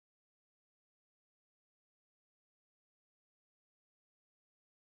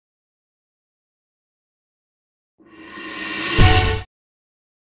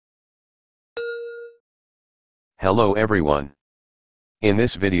Hello everyone. In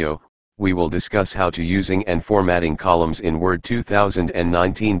this video, we will discuss how to using and formatting columns in Word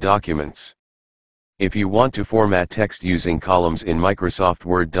 2019 documents. If you want to format text using columns in Microsoft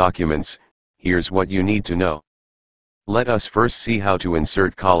Word documents, here's what you need to know. Let us first see how to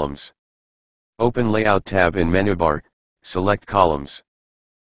insert columns. Open Layout tab in menu bar, select Columns.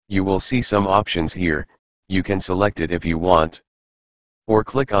 You will see some options here, you can select it if you want. Or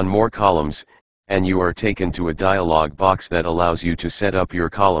click on More Columns, and you are taken to a dialog box that allows you to set up your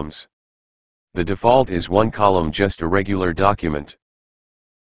columns. The default is one column, just a regular document.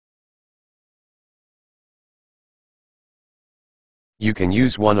 You can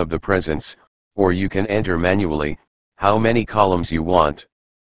use one of the presents, or you can enter manually how many columns you want.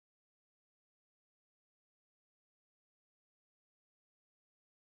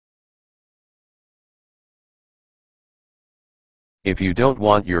 If you don't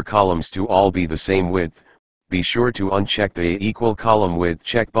want your columns to all be the same width, be sure to uncheck the equal column width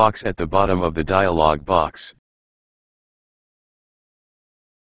checkbox at the bottom of the dialog box.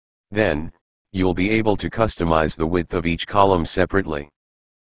 Then, you'll be able to customize the width of each column separately.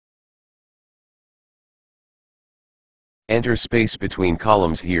 Enter space between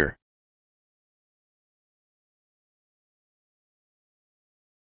columns here.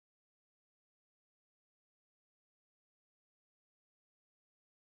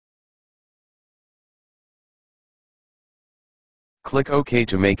 Click OK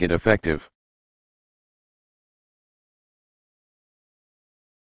to make it effective.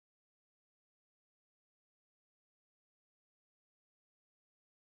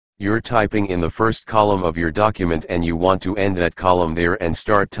 You're typing in the first column of your document and you want to end that column there and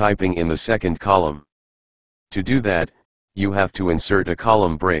start typing in the second column. To do that, you have to insert a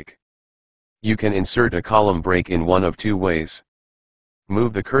column break. You can insert a column break in one of two ways.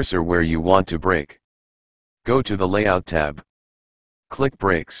 Move the cursor where you want to break. Go to the Layout tab. Click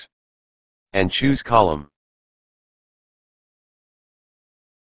Breaks. And choose Column.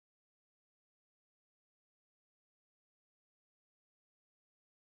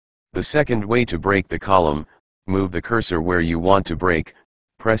 The second way to break the column, move the cursor where you want to break,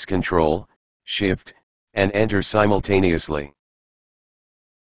 press Ctrl, Shift, and enter simultaneously.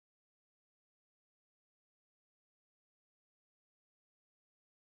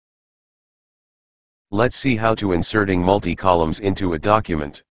 Let's see how to inserting multi-columns into a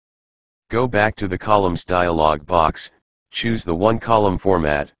document. Go back to the Columns dialog box, choose the one-column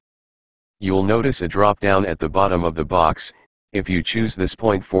format. You'll notice a drop-down at the bottom of the box. If you choose this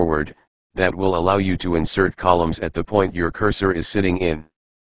point forward, that will allow you to insert columns at the point your cursor is sitting in.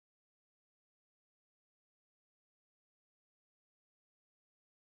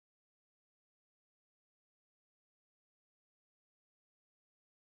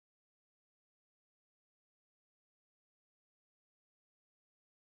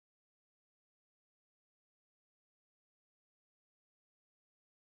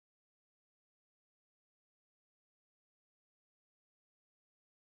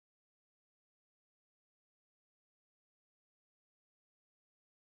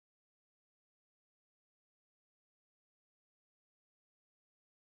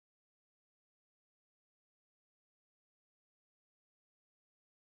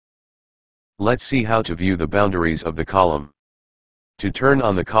 Let's see how to view the boundaries of the column. To turn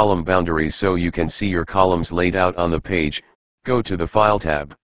on the column boundaries so you can see your columns laid out on the page, go to the File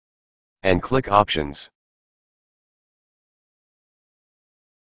tab. And click Options.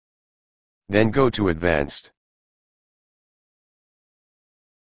 Then go to Advanced.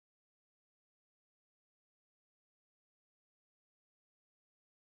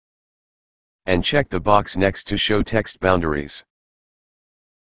 And check the box next to Show Text Boundaries.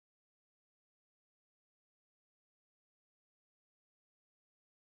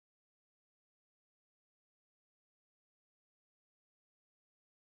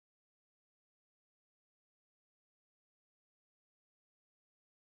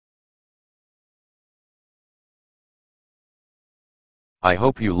 I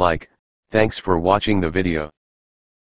hope you like. Thanks for watching the video.